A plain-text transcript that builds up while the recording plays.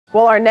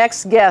Well, our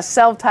next guest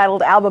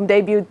self-titled album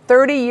debuted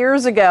 30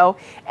 years ago,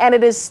 and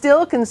it is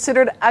still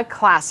considered a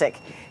classic.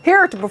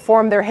 Here to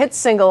perform their hit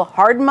single,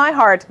 Harden My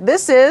Heart,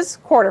 this is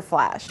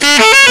Quarterflash.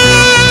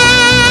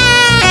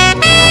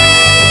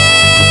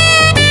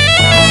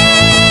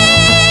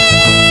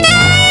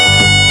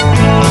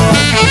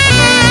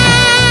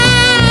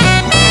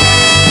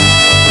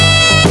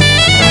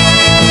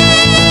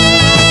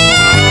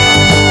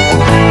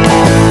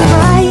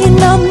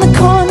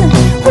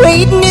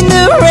 Waiting in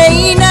the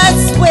rain, I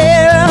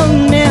swear I'll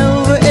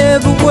never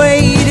ever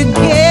wait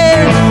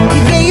again.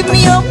 You gave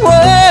me a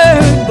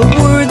word, but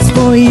words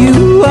for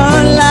you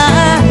are lies.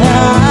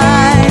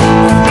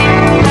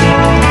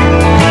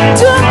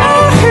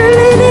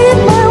 Darling, in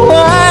my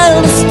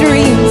wildest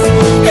dreams,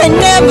 I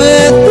never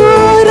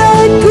thought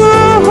I'd go,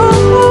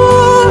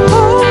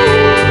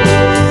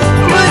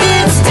 but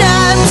it's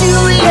time to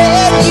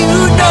let you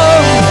know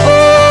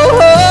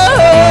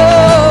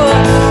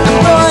I'm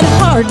gonna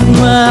harden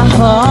my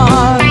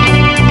heart.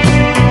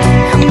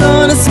 I'm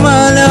gonna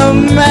swallow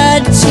my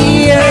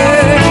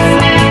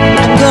tears.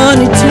 I'm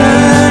gonna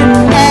turn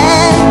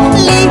and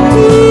leave.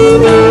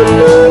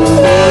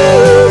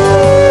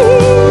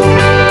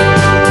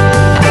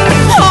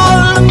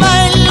 All of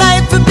my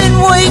life I've been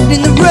waiting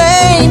in the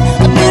rain.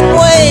 I've been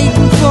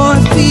waiting for a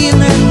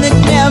feeling that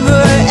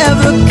never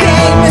ever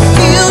came. It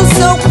feels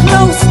so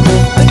close,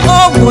 but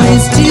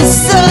always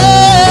disappears.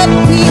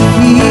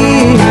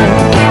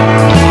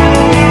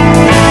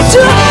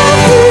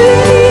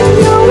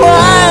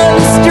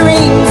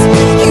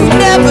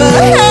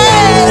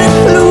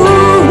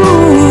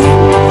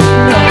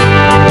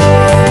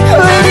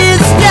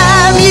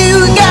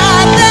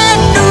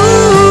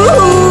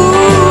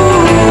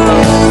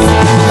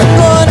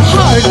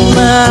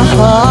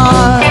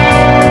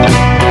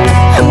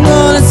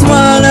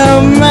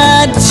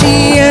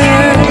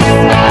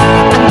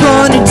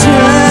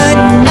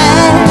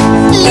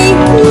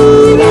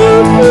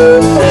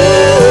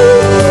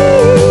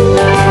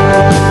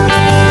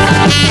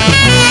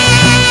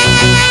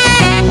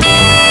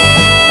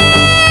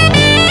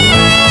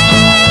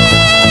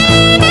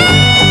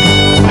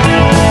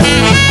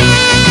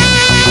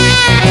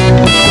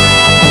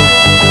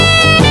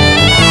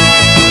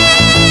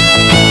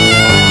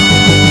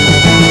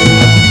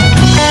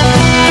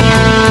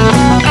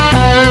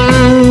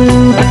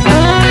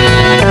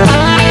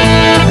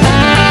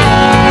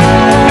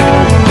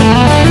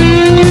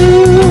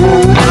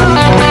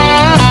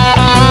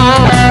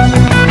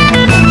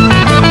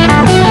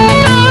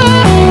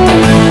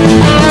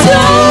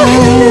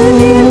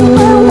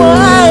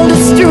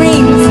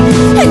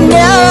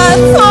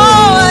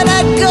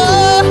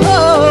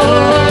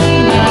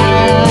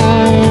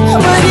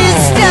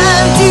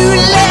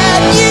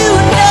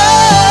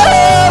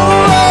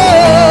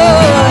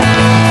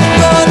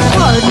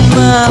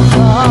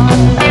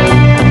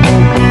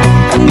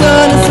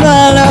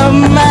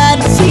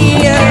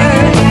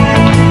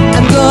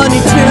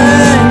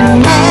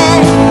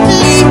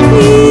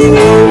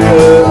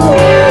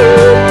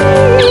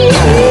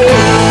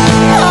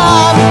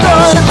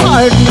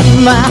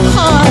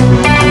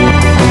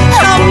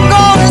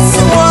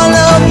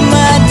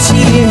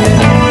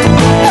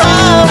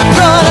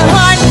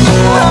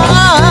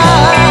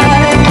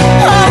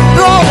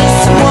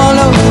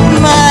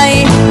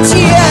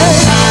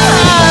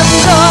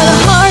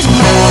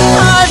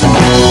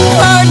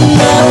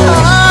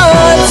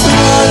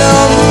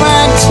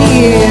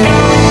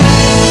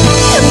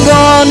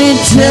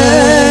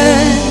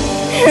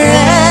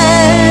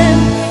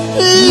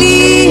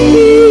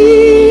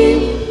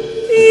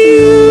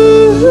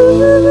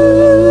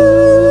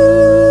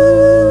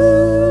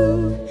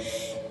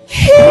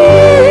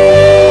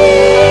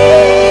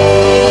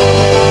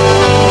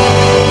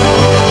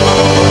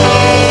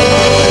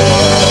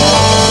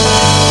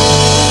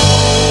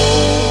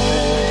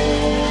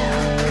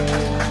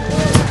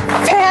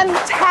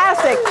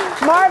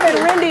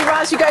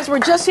 You guys were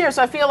just here,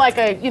 so I feel like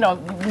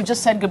we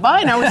just said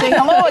goodbye. Now we're saying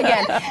hello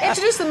again.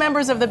 Introduce the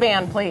members of the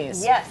band,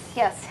 please. Yes.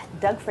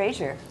 Doug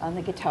Frazier on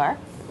the guitar,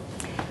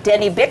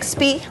 Denny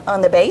Bixby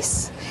on the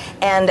bass,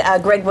 and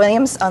Greg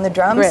Williams on the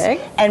drums,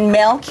 and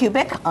Mel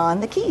Kubik on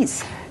the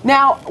keys.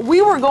 Now,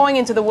 we were going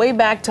into the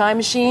Wayback Time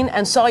Machine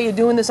and saw you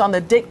doing this on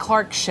the Dick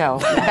Clark Show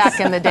back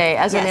in the day,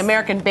 as in the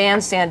American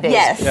Bandstand days.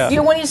 Yes. Yeah.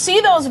 When you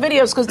see those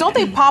videos, because don't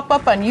they pop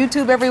up on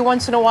YouTube every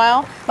once in a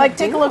while? Like,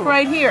 take a look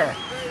right here.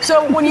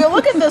 So when you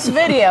look at this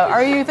video,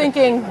 are you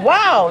thinking,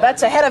 wow,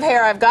 that's a head of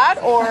hair I've got?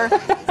 Or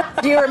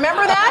do you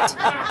remember that?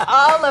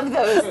 All of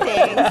those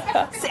things.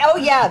 Oh,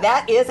 yeah,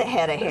 that is a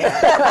head of hair.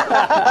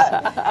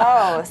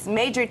 Oh, it's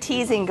major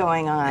teasing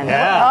going on.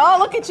 Yeah. Oh,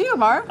 look at you,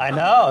 Marv. I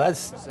know,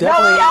 that's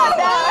definitely...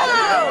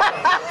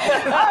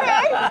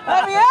 Okay,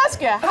 let me ask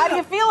you, how do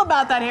you feel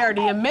about that hair?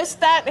 Do you miss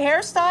that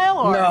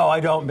hairstyle? Or? No, I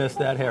don't miss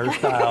that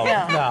hairstyle.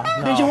 Yeah.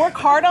 No. Did you work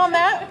hard on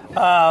that?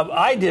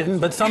 I didn't,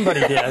 but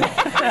somebody did.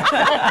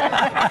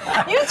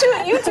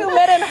 You two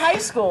met in high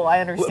school,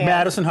 I understand.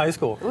 Madison High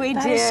School. We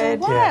That did. is so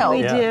wild.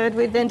 We did.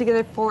 We've been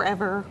together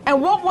forever.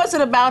 And what was it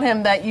about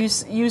him that you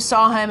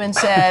saw him and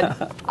said,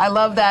 I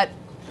love that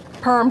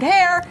permed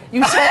hair.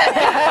 You said,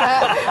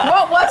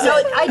 what was So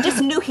it? I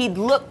just knew he'd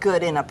look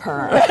good in a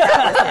perm. At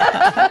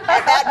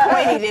that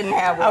point, he didn't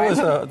have one. I was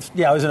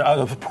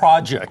a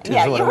project. is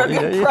Yeah, what you it were was. a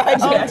good Yeah.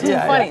 project. Oh, too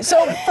Yeah, funny. yeah.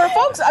 So for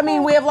folks, I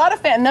mean, we have a lot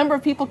of number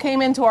of people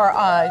came into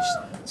our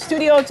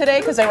studio today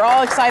because they were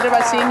all excited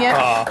about seeing you.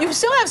 You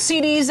still have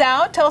CDs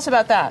out. Tell us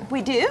about that.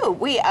 We do.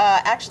 We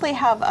actually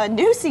have a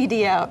new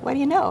CD out. What do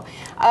you know?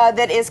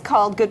 That is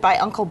called Goodbye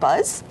Uncle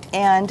Buzz,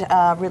 and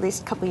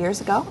released a couple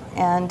years ago,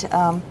 and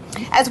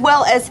as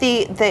well as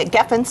the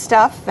Geffen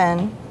stuff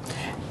and.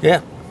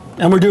 Yeah.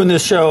 And we're doing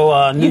this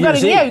show New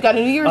Year's Eve. Yeah, you got a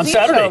New Year's on Eve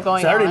Saturday. show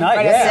going Saturday on. night,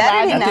 Right yeah. at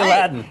Saturday At the night.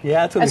 Aladdin.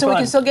 Yeah, it's going And to so be we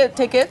fun. can still get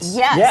tickets?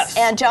 Yes. Yes.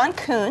 And John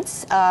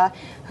Kuntz,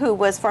 who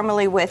was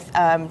formerly with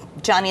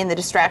Johnny and the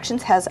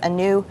Distractions, has a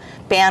new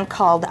band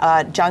called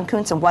John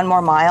Kuntz and One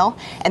More Mile,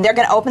 and they're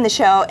going to open the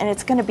show, and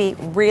it's going to be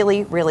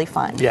really, really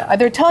fun. Yeah.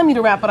 They're telling me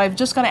to wrap, but I've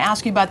just got to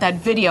ask you about that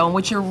video in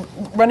which you're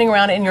running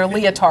around in your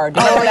leotard.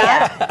 Do you remember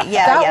that?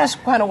 yeah. That was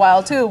kind of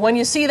wild, too. When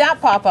you see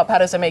that pop up, how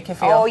does it make you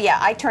feel? Oh, yeah,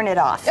 I turn it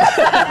off.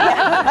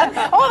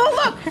 Oh,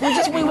 look!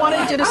 We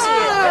wanted you to see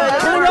it.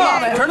 Turn it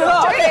off. Turn it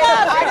off.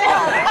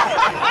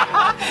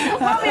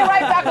 We'll be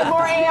right back with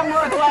more AM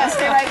Northwest.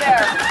 Stay right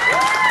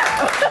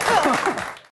there.